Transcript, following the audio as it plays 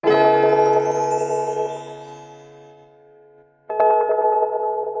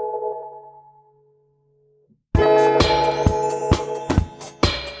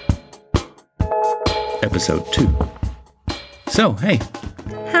episode 2. So, hey.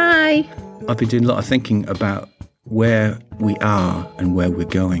 Hi. I've been doing a lot of thinking about where we are and where we're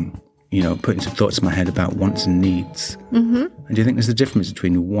going. You know, putting some thoughts in my head about wants and needs. Mm-hmm. And do you think there's a difference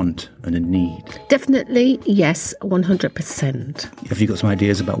between a want and a need? Definitely, yes, 100%. Have you got some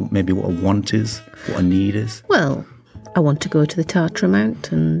ideas about maybe what a want is, what a need is? Well, I want to go to the Tatra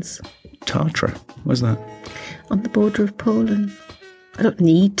Mountains. Tatra? Where's that? On the border of Poland. I don't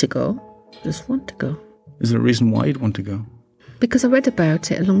need to go, I just want to go. Is there a reason why you'd want to go? Because I read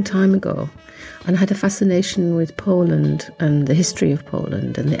about it a long time ago, and I had a fascination with Poland and the history of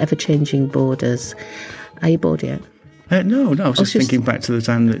Poland and the ever-changing borders. Are you bored yet? No, I was just thinking back to the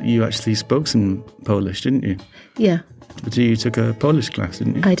time that you actually spoke some Polish, didn't you? Yeah. But you took a Polish class,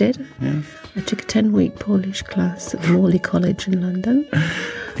 didn't you? I did. Yeah. I took a 10-week Polish class at Morley College in London.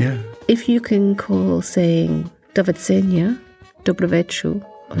 Yeah. If you can call saying do widzenia, dobry wieczór,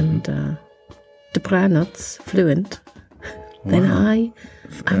 and dobranoc fluent, then I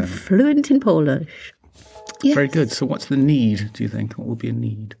am fluent in Polish. Yes. Very good. So what's the need, do you think? What would be a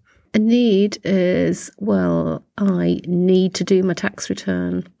need? A need is, well, I need to do my tax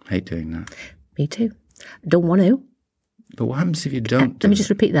return. Hate doing that. Me too. Don't want to. But what happens if you don't Let me just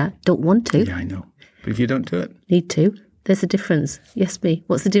repeat that. Don't want to. Yeah, I know. But if you don't do it? Need to. There's a difference. Yes, me.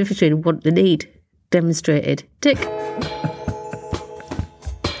 What's the difference between want and need? Demonstrated. Tick.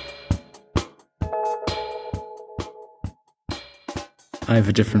 I have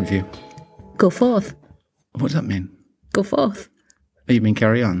a different view. Go forth. What does that mean? Go forth. Oh, you mean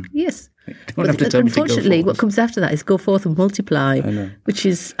carry on? Yes. You don't have to tell me to go unfortunately, forth. what comes after that is go forth and multiply, I know. which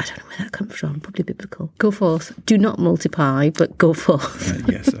is, I don't know where that comes from, probably biblical. Go forth. Do not multiply, but go forth.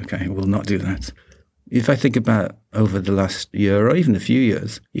 Yes, okay, we'll not do that. If I think about over the last year or even a few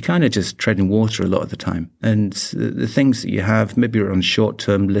years, you're kind of just treading water a lot of the time. And the things that you have, maybe you're on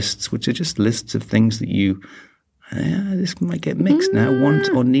short-term lists, which are just lists of things that you, this might get mixed now, want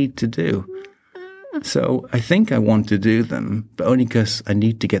or need to do. So I think I want to do them, but only because I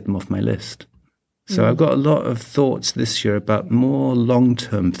need to get them off my list. So I've got a lot of thoughts this year about more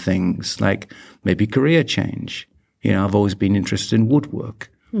long-term things, like maybe career change. You know, I've always been interested in woodwork.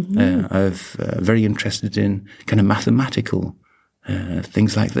 Mm-hmm. I'm very interested in kind of mathematical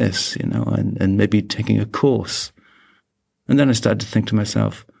things like this, you know, and maybe taking a course. And then I started to think to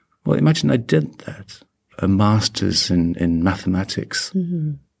myself, well, imagine I did that, a master's in mathematics.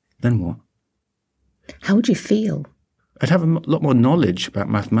 Mm-hmm. Then what? How would you feel? I'd have a lot more knowledge about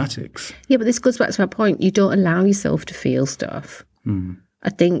mathematics. Yeah, but this goes back to my point. You don't allow yourself to feel stuff. I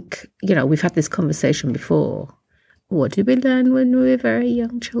think, you know, we've had this conversation before. What did we learn when we were very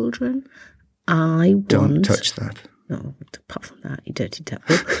young children? Don't touch that. No, apart from that, you dirty devil.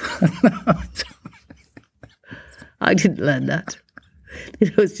 I didn't learn that.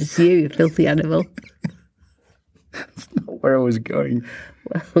 It was just you filthy animal. That's not where I was going.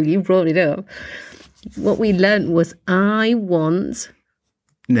 Well, you brought it up. What we learned was I want...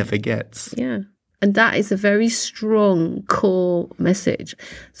 Never gets. Yeah. And that is a very strong core message.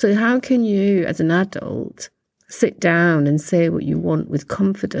 So how can you, as an adult, sit down and say what you want with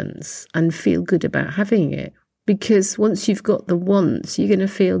confidence and feel good about having it? Because once you've got the wants, you're going to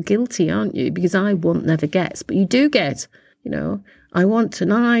feel guilty, aren't you? Because I want never gets, but you do get, you know, I want a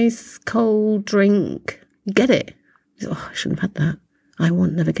nice cold drink. You get it. Oh, I shouldn't have had that. I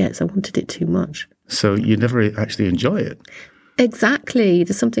want never gets. I wanted it too much. So you never actually enjoy it. Exactly.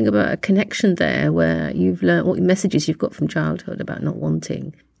 There's something about a connection there where you've learned what messages you've got from childhood about not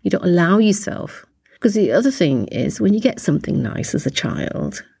wanting. You don't allow yourself. Because the other thing is, when you get something nice as a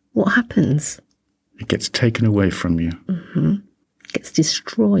child, what happens? It gets taken away from you. Mm-hmm. It gets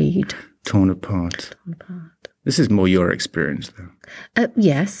destroyed. Torn apart. This is more your experience, though.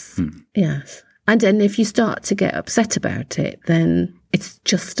 Yes. Yes. And then if you start to get upset about it, then it's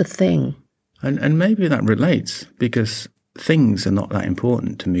just a thing. And maybe that relates, because things are not that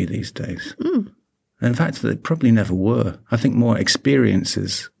important to me these days. In fact, they probably never were. I think more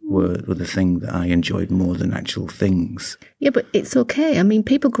experiences were the thing that I enjoyed more than actual things. Yeah, but it's okay. I mean,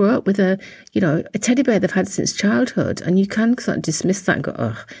 people grow up with a teddy bear they've had since childhood, and you can sort of dismiss that and go,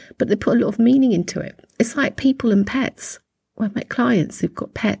 ugh, but they put a lot of meaning into it. It's like people and pets. Well, I've met clients who've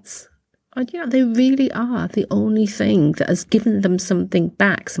got pets. And yeah, they really are the only thing that has given them something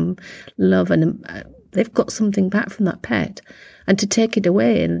back, some love, and they've got something back from that pet. And to take it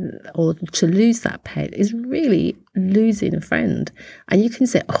away or to lose that pet is really losing a friend. And you can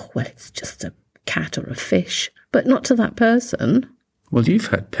say, oh, well, it's just a cat or a fish, but not to that person. Well, you've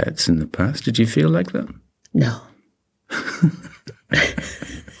had pets in the past. Did you feel like that? No.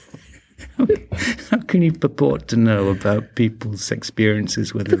 How can you purport to know about people's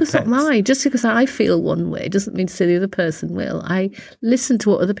experiences with their Because pets? not mine. Just because I feel one way doesn't mean to say the other person will. I listen to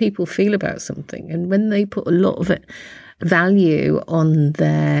what other people feel about something. And when they put a lot of value on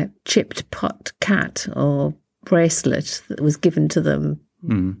their chipped pot cat or bracelet that was given to them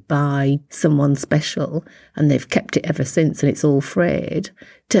by someone special, and they've kept it ever since, and it's all frayed,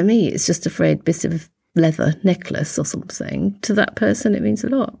 to me it's just a frayed bit of leather necklace or something. To that person it means a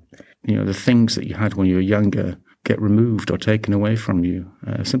lot. You know, the things that you had when you were younger get removed or taken away from you,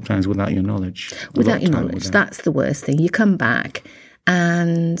 sometimes without your knowledge. Without your knowledge, that's the worst thing. You come back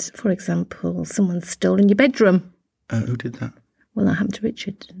and, for example, someone's stolen your bedroom. Who did that? Well, that happened to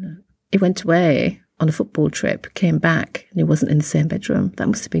Richard, didn't it? He went away on a football trip, came back, and he wasn't in the same bedroom. That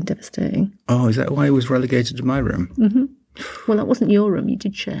must have been devastating. Oh, is that why he was relegated to my room? Mm-hmm. Well, that wasn't your room. You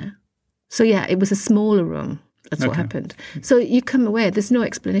did share. So, yeah, it was a smaller room. That's what happened. So you come away, there's no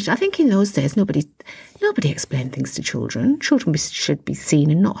explanation. I think in those days, nobody explained things to children. Children should be seen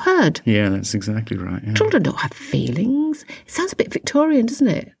and not heard. Yeah, that's exactly right. Yeah. Children don't have feelings. It sounds a bit Victorian, doesn't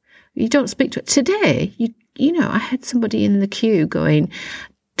it? You don't speak to it. Today, you know, I had somebody in the queue going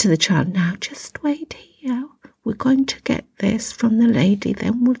to the child, now just wait here. We're going to get this from the lady,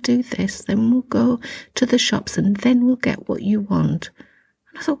 then we'll do this, then we'll go to the shops, and then we'll get what you want.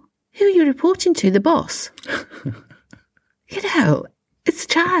 And I thought, who are you reporting to? The boss? You know, it's a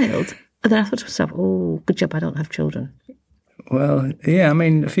child. And then I thought to myself, oh, good job I don't have children. Well, yeah, I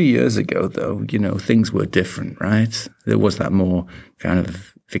mean, a few years ago, though, you know, things were different, right? There was that more kind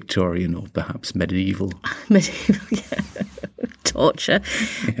of Victorian or perhaps medieval. Medieval, yeah. Torture.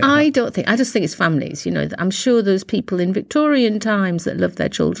 Yeah. I just think it's families, you know. I'm sure there's people in Victorian times that loved their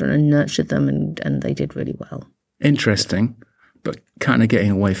children and nurtured them, and they did really well. Interesting, but kind of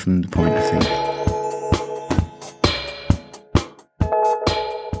getting away from the point, I think.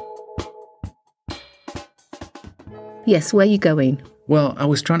 Yes, where are you going? Well, I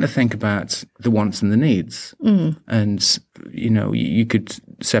was trying to think about the wants and the needs. And, you know, you could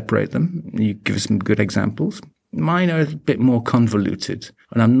separate them. You give us some good examples. Mine are a bit more convoluted,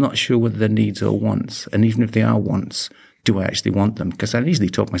 and I'm not sure whether they're needs or wants. And even if they are wants, do I actually want them? Because I'd easily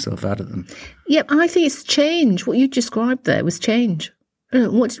talk myself out of them. Yep, I think it's change. What you described there was change.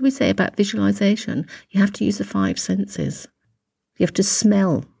 What did we say about visualisation? You have to use the 5 senses. You have to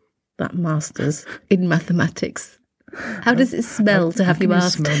smell that master's in mathematics. How does it smell to have your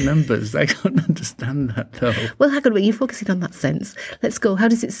master? Smell numbers. I don't understand that, though. Well, hang on, you're focusing on that sense. Let's go. How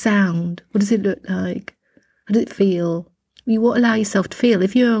does it sound? What does it look like? How does it feel? You won't allow yourself to feel.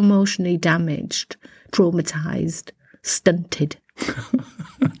 If you're emotionally damaged, traumatised, stunted,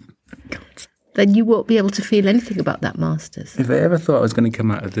 then you won't be able to feel anything about that master's. If I ever thought I was going to come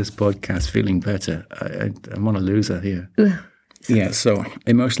out of this podcast feeling better, I'm on a loser here. Yeah, so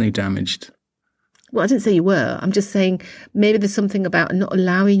emotionally damaged. Well, I didn't say you were. I'm just saying maybe there's something about not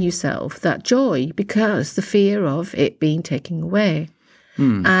allowing yourself that joy because the fear of it being taken away.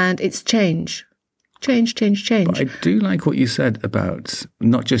 And it's change. Change. But I do like what you said about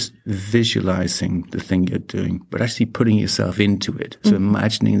not just visualizing the thing you're doing, but actually putting yourself into it. So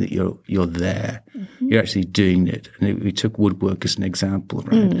imagining that you're there, you're actually doing it. And we took woodwork as an example,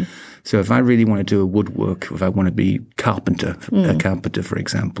 right? So if I really want to do a woodwork, if I want to be a carpenter, for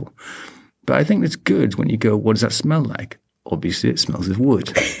example, but I think it's good when you go, what does that smell like? Obviously, it smells of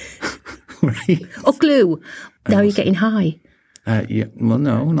wood, right? Or glue. Now you're getting high. Yeah. Well,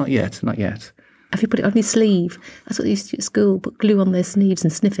 no, not yet. Have you put it on your sleeve? That's what they used to do at school, put glue on their sleeves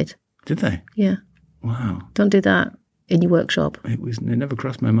and sniff it. Did they? Yeah. Wow. Don't do that in your workshop. It never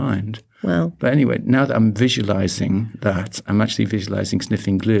crossed my mind. Well. But anyway, now that I'm visualising that, I'm actually visualising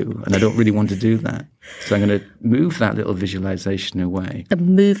sniffing glue, and I don't really want to do that. So I'm going to move that little visualisation away.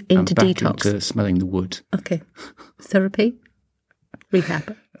 And move into back detox. Into smelling the wood. Okay. Therapy?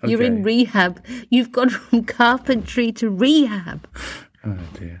 Rehab. Okay. You're in rehab. You've gone from carpentry to rehab. Oh,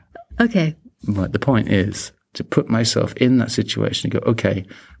 dear. Okay. But the point is to put myself in that situation and go, okay,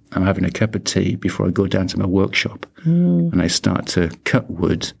 I'm having a cup of tea before I go down to my workshop and I start to cut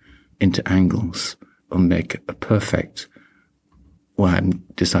wood into angles and make a perfect, well, I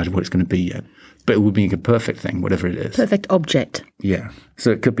haven't decided what it's going to be yet, but it would be a perfect thing, whatever it is. Perfect object. Yeah.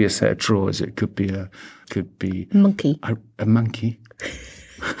 So it could be a set of drawers. It could be monkey. A monkey.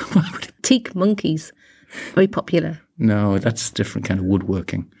 Teak monkeys. Very popular. No, that's a different kind of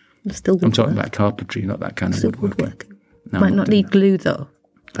woodworking. I'm talking about carpentry, not that kind of woodworking. No, might not need glue, though.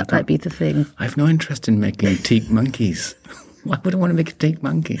 That might be the thing. I have no interest in making teak monkeys. Why would I want to make a teak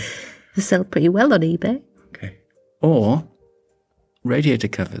monkey? They sell pretty well on eBay. Okay. Or radiator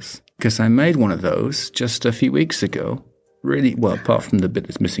covers. Because I made one of those just a few weeks ago. Really? Well, apart from the bit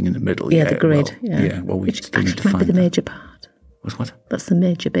that's missing in the middle. Yeah, the grid. Well, we Which still need to actually might be find the that. major part. What? That's the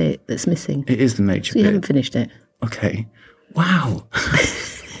major bit that's missing. It is the major So you bit. haven't finished it. Okay. Wow.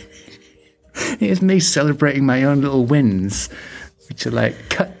 Here's me celebrating my own little wins, which are like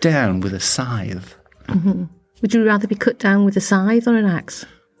cut down with a scythe. Mm-hmm. Would you rather be cut down with a scythe or an axe?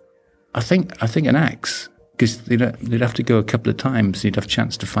 I think an axe, because they'd have to go a couple of times. You'd have a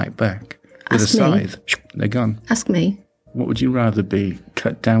chance to fight back. With Ask a me. scythe, they're gone. Ask me. What would you rather be,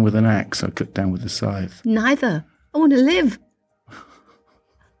 cut down with an axe or cut down with a scythe? Neither. I want to live.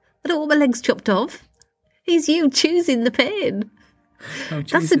 I don't want my legs chopped off. It's you choosing the pain. Oh,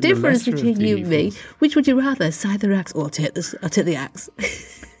 That's the difference lesser of between the you and me. evils. Which would you rather, scythe or axe? Oh, I'll take the axe.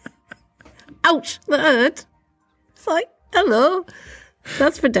 Ouch, that hurt. It's like, hello.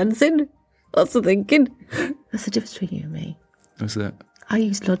 That's for dancing. That's for thinking. That's the difference between you and me. What's that? I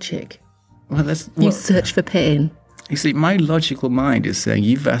use logic. Well, You search for pain. You see, my logical mind is saying,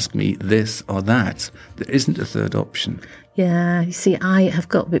 you've asked me this or that. There isn't a third option. Yeah, you see, I have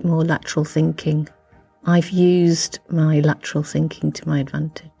got a bit more lateral thinking. I've used my lateral thinking to my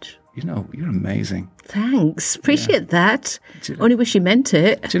advantage. You know, you're amazing. Thanks. Appreciate that. Do you know- Only wish you meant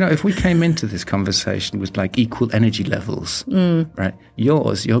it. Do you know, if we came into this conversation with like equal energy levels, right?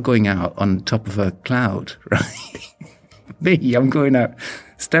 You're going out on top of a cloud, right? Me, I'm going out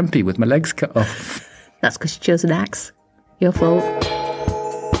stampy with my legs cut off. That's because you chose an axe. Your fault.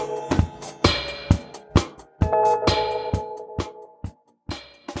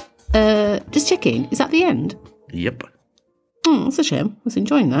 Just checking. Is that the end? Yep. Oh, that's a shame. I was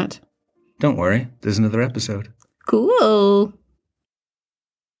enjoying that. Don't worry, there's another episode. Cool.